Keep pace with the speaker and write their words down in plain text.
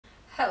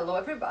Hello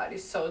everybody,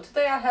 so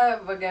today I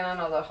have again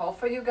another haul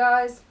for you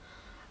guys.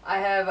 I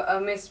have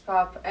a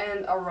Misspap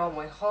and a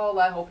Romwe haul.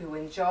 I hope you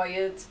enjoy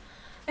it.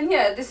 And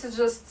yeah, this is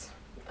just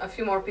a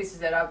few more pieces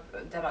that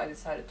I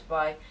decided to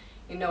buy,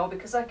 you know,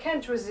 because I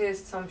can't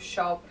resist some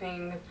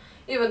shopping,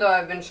 even though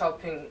I've been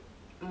shopping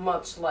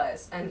much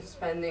less and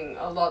spending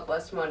a lot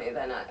less money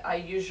than I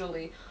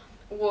usually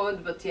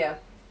would. But yeah,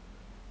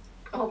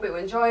 I hope you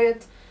enjoy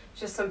it.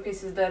 Just some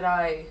pieces that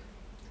I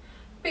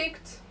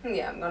picked, and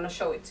yeah, I'm gonna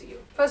show it to you.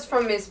 First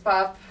from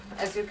Misspap,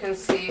 as you can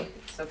see,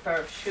 it's a pair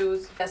of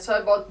shoes. Yeah, so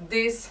I bought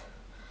this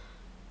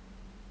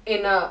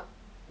in a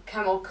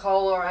camel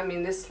color. I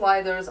mean, these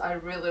sliders are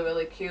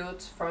really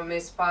cute from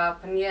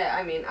Misspap, and yeah,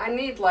 I mean, I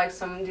need like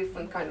some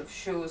different kind of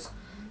shoes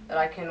that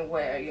I can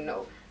wear, you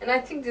know. And I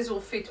think this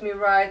will fit me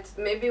right.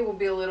 Maybe it will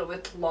be a little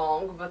bit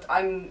long, but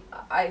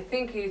I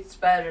think it's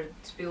better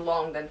to be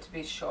long than to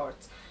be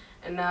short.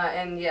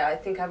 And yeah, I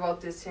think I bought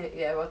this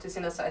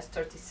in a size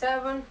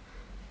 37.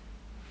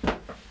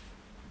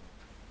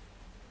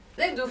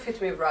 They do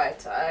fit me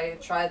right. I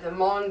tried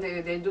them on,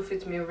 they do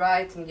fit me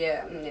right, and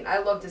yeah, I mean, I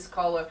love this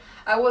color.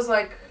 I was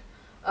like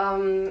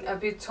a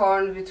bit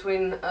torn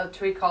between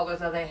three colors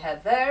that they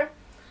had there.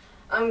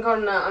 I'm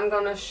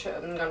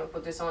gonna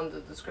put this on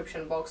the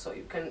description box so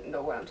you can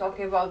know what I'm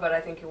talking about, but I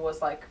think it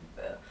was like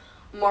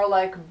more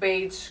like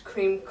beige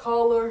cream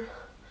color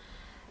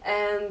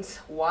and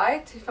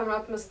white, if I'm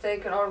not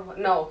mistaken, or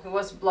no, it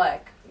was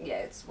black. Yeah,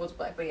 it was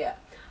black, but yeah,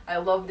 I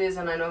love this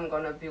and I know I'm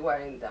gonna be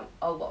wearing them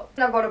a lot.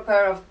 And I bought a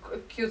pair of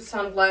cute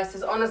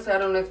sunglasses. Honestly, I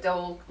don't know if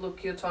they'll look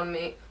cute on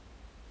me.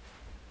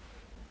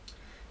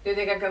 Do you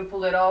think I can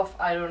pull it off?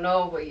 I don't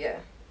know, but yeah.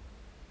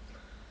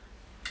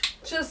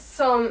 Just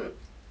some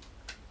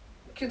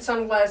cute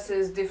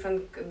sunglasses,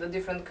 the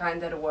different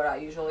kind that what I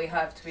usually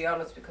have, to be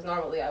honest, because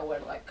normally I wear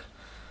like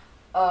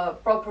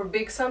proper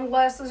big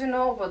sunglasses, you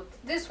know, but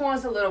this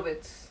one's a little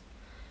bit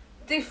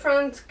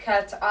different,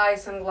 cat eye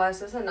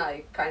sunglasses, and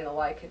I kind of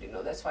like it, you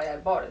know, that's why I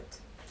bought it.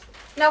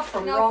 Now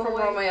from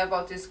Romwe, I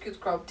bought this cute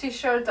crop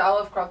t-shirt. I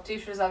love crop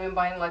t-shirts. I've been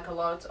buying like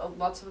lots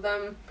of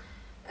them,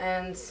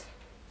 and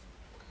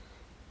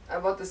I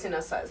bought this in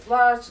a size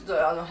large.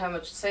 I don't have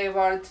much to say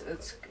about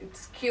it.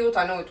 It's cute.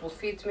 I know it will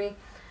fit me,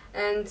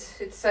 and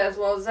it says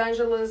Los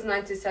Angeles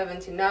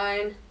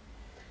 1979,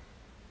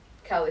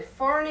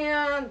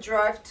 California,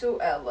 drive to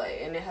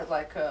LA, and it had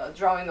like a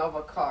drawing of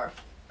a car.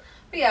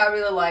 But yeah, I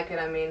really like it.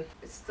 I mean,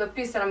 it's the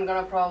piece that I'm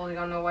probably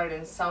gonna wear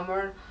in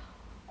summer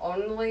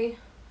only,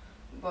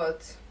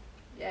 but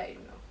yeah, you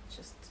know,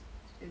 just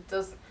it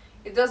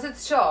does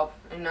its job,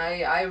 and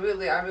I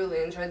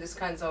really enjoy these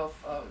kinds of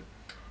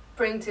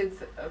printed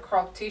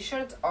crop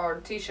t-shirts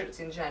or t-shirts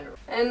in general.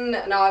 And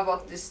now I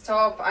bought this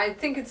top. I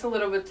think it's a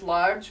little bit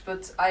large,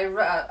 but I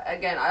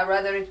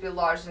rather it be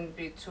large than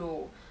be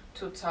too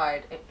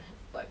tight.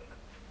 Like,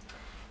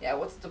 yeah,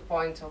 what's the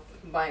point of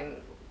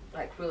buying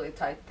like really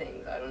tight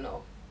things? I don't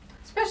know,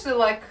 especially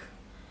like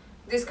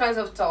these kinds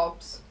of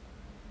tops.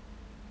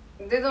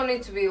 They don't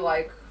need to be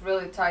like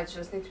really tight,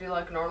 just need to be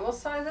like normal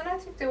size, and I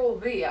think they will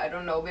be. I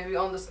don't know, maybe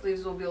on the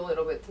sleeves will be a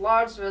little bit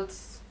large, but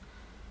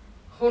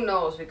who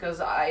knows,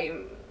 because I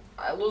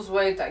lose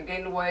weight, I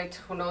gain weight,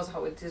 who knows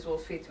how this will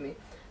fit me.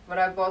 But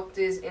I bought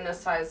this in a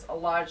size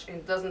large.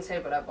 It doesn't say,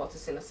 but I bought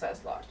this in a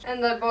size large.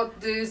 And I bought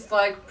this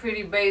like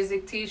pretty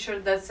basic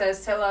t-shirt that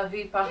says C'est la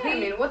vie Paris. I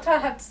mean, what do I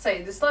have to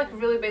say? This is like a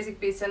really basic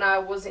piece, and I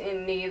was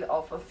in need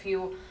of a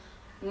few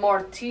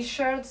more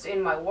t-shirts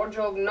in my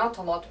wardrobe. Not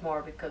a lot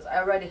more, because I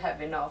already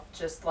have enough.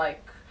 Just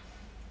like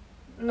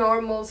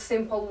normal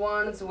simple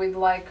ones with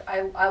like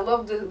I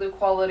love the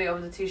quality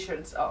of the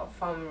t-shirts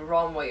from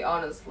Romwe.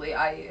 Honestly,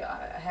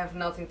 I have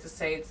nothing to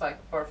say. It's like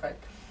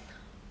perfect.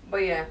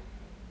 But yeah,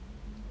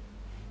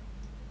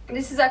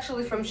 this is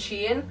actually from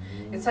Shein.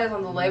 It says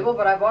on the label,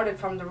 but I bought it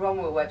from the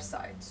Romwe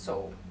website.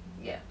 So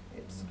yeah,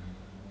 it's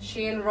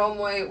Shein,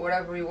 Romwe,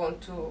 whatever you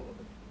want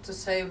to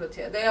say. But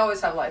yeah, they always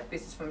have like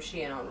pieces from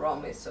Shein on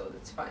Romwe, so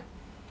that's fine.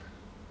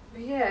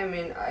 But yeah, I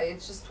mean, I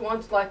just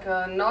want like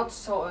a not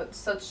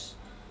such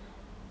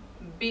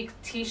big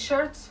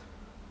t-shirt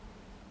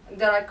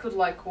that I could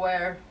like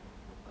wear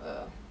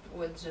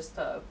with just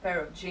a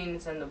pair of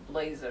jeans and a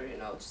blazer, you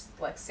know, just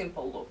like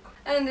simple look.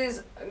 And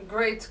this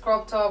great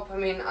crop top. I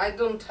mean, I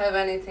don't have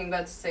anything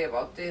bad to say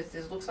about this.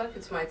 This looks like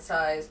it's my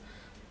size,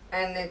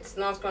 and it's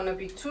not gonna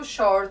be too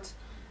short,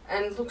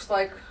 and it looks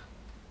like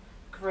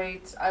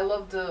great. I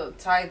love the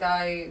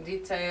tie-dye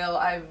detail.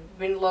 I've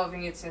been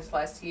loving it since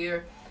last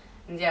year,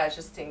 and yeah, I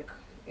just think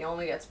it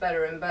only gets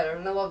better and better.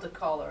 And I love the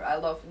color.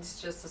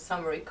 It's just a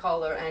summery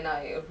color, and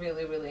I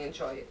really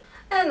enjoy it.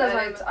 And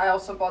I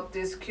also bought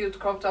this cute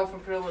crop top from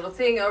Pretty Little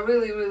Thing, a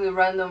really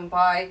random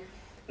buy.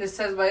 This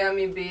says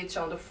Miami Beach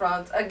on the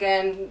front.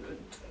 Again,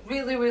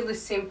 really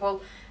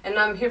simple, and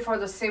I'm here for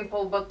the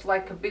simple but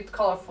like a bit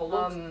colorful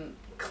look.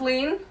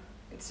 Clean.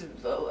 It's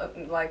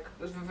like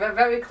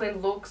very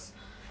clean looks.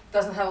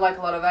 Doesn't have like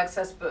a lot of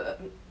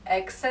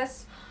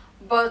excess,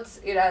 but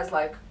it has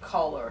like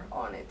color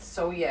on it.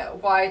 So yeah,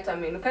 white. I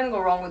mean, you can't go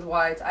wrong with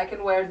white. I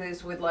can wear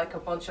this with like a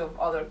bunch of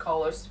other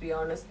colors, to be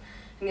honest.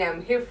 and yeah,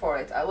 I'm here for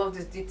it. I love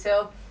this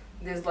detail,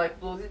 this like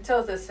blue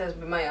detail that says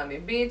Miami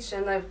Beach,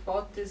 and I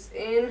bought this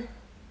in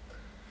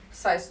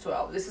size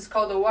 12. This is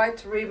called the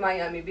White Rib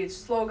Miami Beach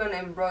slogan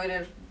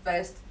embroidered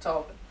vest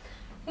top.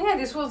 Yeah,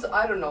 this was,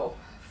 I don't know,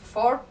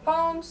 £4,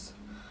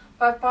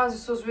 £5.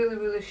 This was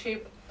really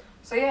cheap.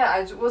 So yeah,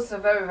 it was a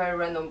very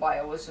random buy.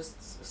 I was just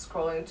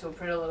scrolling to a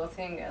Pretty Little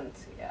Thing, and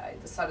yeah, I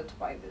decided to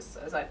buy this,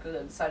 as I could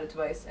have decided to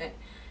buy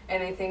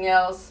anything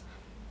else,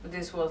 but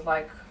this was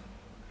like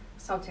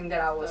something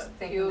that I was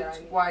thinking,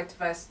 cute white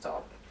vest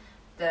top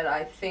that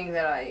I think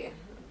that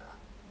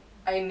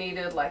I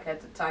needed like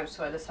at the time,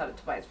 so I decided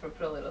to buy it for a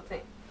Pretty Little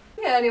Thing.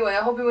 Yeah, anyway,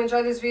 I hope you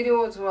enjoyed this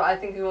video. I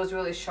think it was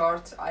really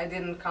short. I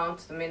didn't count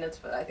the minutes,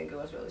 but I think it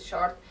was really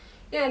short.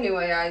 Yeah,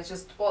 anyway, I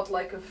just bought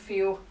like a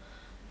few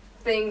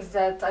things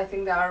that I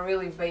think that are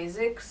really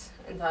basics,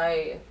 and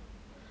I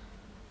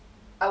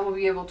will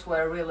be able to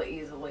wear really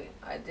easily.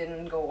 I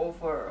didn't go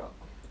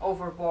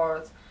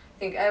overboard. I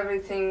think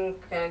everything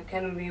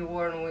can be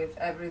worn with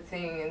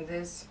everything in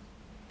this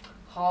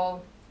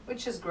haul,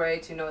 which is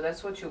great, you know,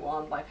 that's what you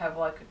want, like have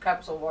like a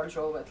capsule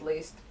wardrobe at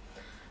least.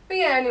 But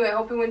yeah, anyway, I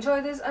hope you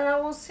enjoyed this, and I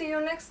will see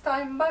you next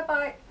time. Bye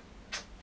bye.